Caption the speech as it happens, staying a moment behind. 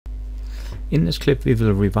In this clip we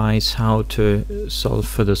will revise how to solve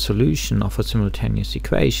for the solution of a simultaneous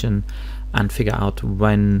equation and figure out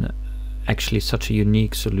when actually such a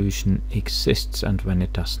unique solution exists and when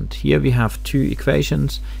it doesn't. Here we have two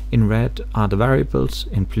equations. In red are the variables,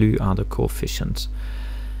 in blue are the coefficients.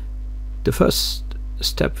 The first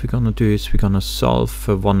step we're going to do is we're going to solve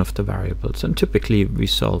for one of the variables, and typically we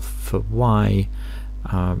solve for y,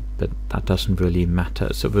 but that doesn't really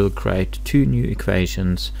matter. So we'll create two new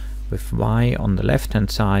equations with y on the left hand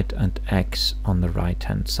side and x on the right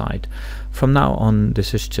hand side. From now on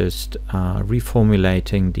this is just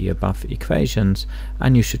reformulating the above equations,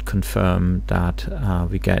 and you should confirm that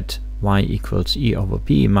we get y equals e over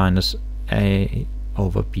b minus a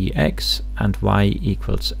over bx and y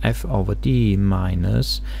equals f over d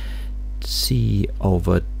minus c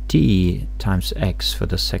over d times x for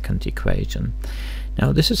the second equation.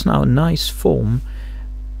 Now this is now a nice form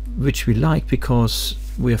which we like because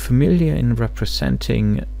we are familiar in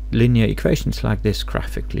representing linear equations like this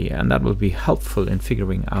graphically, and that will be helpful in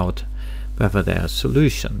figuring out whether there are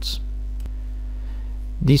solutions.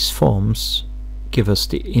 These forms give us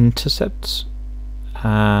the intercepts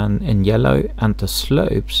and in yellow and the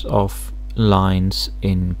slopes of lines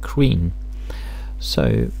in green.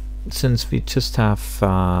 So since we just have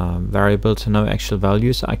variables and no actual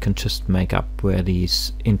values, I can just make up where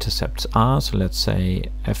these intercepts are. So let's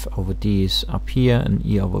say f over d is up here and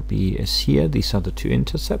e over b is here. These are the two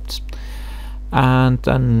intercepts. And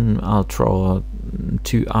then I'll draw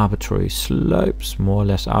two arbitrary slopes, more or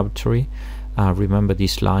less arbitrary. Remember,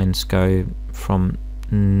 these lines go from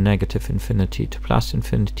negative infinity to plus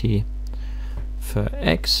infinity for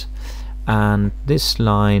x. And this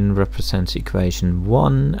line represents equation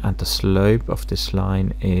 1, and the slope of this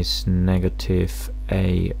line is negative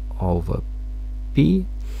a over b,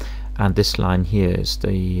 and this line here is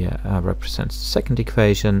the represents the second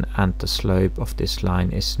equation, and the slope of this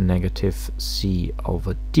line is negative c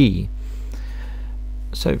over d.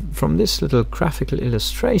 So from this little graphical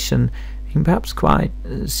illustration you can perhaps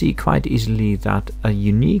see quite easily that a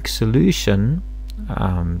unique solution,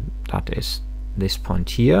 that is this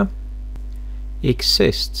point here,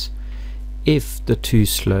 exists if the two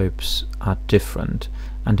slopes are different,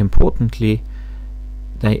 and importantly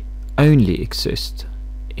they only exist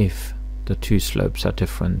if the two slopes are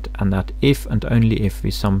different, and that if and only if we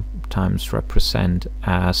sometimes represent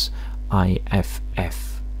as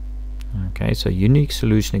IFF. Okay, so unique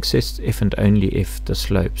solution exists if and only if the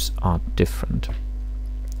slopes are different.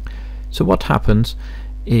 So what happens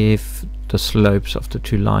if the slopes of the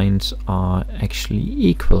two lines are actually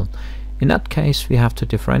equal? In that case we have to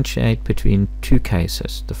differentiate between two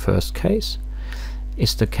cases. The first case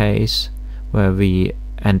is the case where we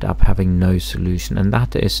end up having no solution, and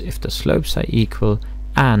that is if the slopes are equal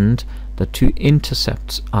and the two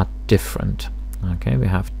intercepts are different. Okay, we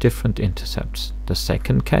have different intercepts. The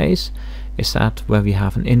second case is that where we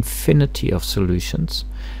have an infinity of solutions,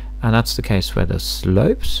 and that's the case where the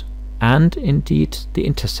slopes and indeed the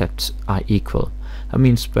intercepts are equal. That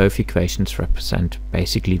means both equations represent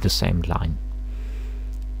basically the same line.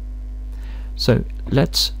 So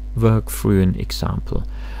let's work through an example.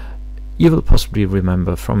 You will possibly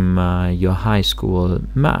remember from your high school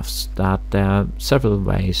maths that there are several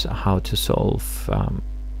ways how to solve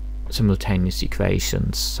simultaneous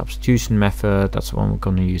equations. Substitution method, that's the one we're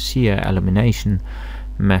going to use here, elimination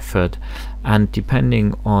method, and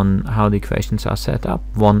depending on how the equations are set up,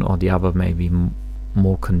 one or the other may be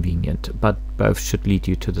more convenient, but both should lead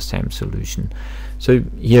you to the same solution. So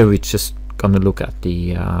here we're just going to look at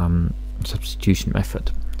the substitution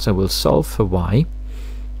method. So we'll solve for y,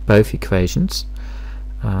 both equations,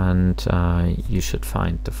 and you should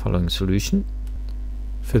find the following solution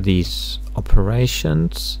for these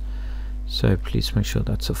operations. So please make sure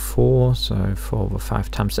that's a 4, so 4 over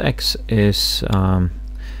 5 times x is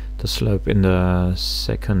the slope in the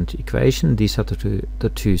second equation. These are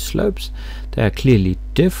the two slopes. They are clearly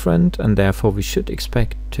different, and therefore we should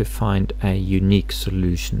expect to find a unique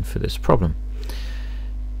solution for this problem.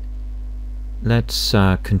 Let's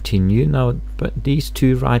continue now. But these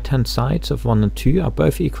two right hand sides of 1 and 2 are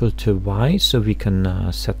both equal to y, so we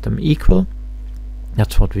can set them equal.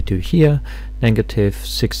 That's what we do here. Negative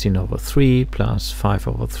 16 over 3 plus 5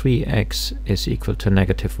 over 3x is equal to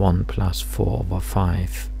negative 1 plus 4 over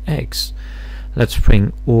 5x. Let's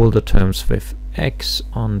bring all the terms with x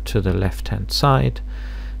onto the left hand side.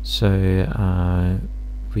 So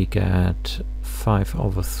we get 5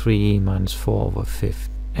 over 3 minus 4 over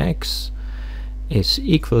 5x is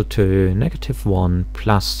equal to negative 1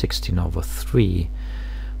 plus 16 over 3.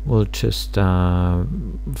 We'll just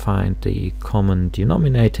find the common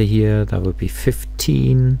denominator here. That would be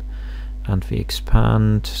 15 and we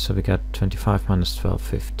expand, so we get 25 minus 12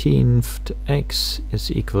 15th, x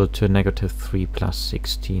is equal to negative 3 plus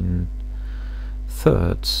 16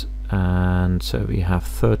 thirds, and so we have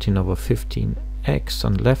 13 over 15x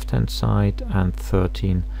on the left hand side and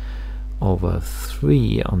 13 over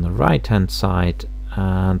 3 on the right hand side,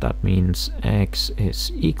 and that means x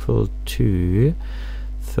is equal to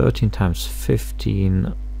 13 times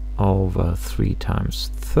 15 over 3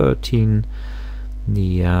 times 13.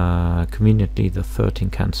 Conveniently the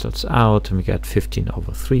 13 cancels out and we get 15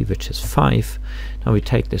 over 3, which is 5. Now we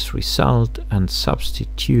take this result and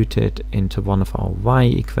substitute it into one of our y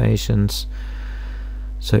equations.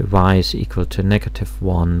 So y is equal to negative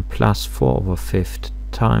 1 plus 4 over 5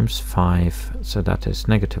 times 5, so that is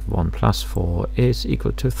negative 1 plus 4 is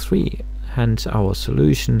equal to 3. Hence our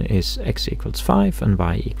solution is x equals 5 and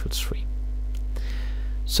y equals 3.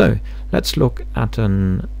 So let's look at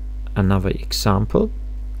another example.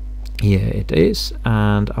 Here it is,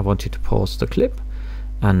 and I want you to pause the clip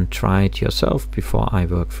and try it yourself before I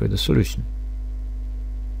work through the solution.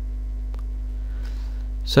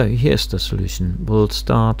 So here's the solution. We'll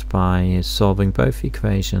start by solving both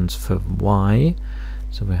equations for y.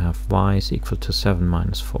 So we have y is equal to 7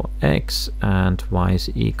 minus 4x and y is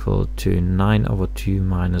equal to 9 over 2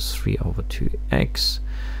 minus 3 over 2x.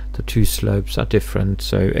 The two slopes are different,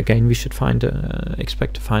 so again we should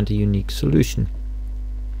expect to find a unique solution.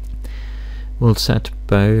 We'll set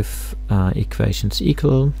both equations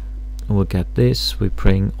equal. We'll get this. We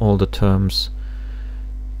bring all the terms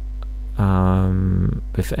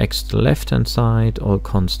with x to the left hand side, all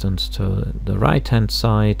constants to the right hand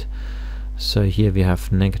side. So here we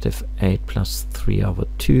have negative 8 plus 3 over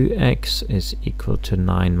 2x is equal to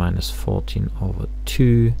 9 minus 14 over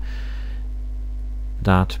 2.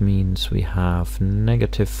 That means we have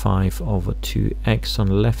negative 5 over 2x on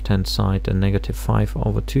the left hand side and negative 5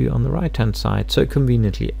 over 2 on the right hand side. So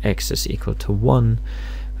conveniently x is equal to 1.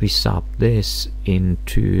 We sub this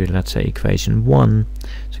into, let's say, equation 1.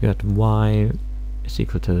 So we got y is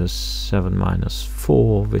equal to 7 minus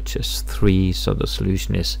 4, which is 3. So the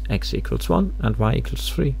solution is x equals 1 and y equals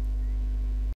 3.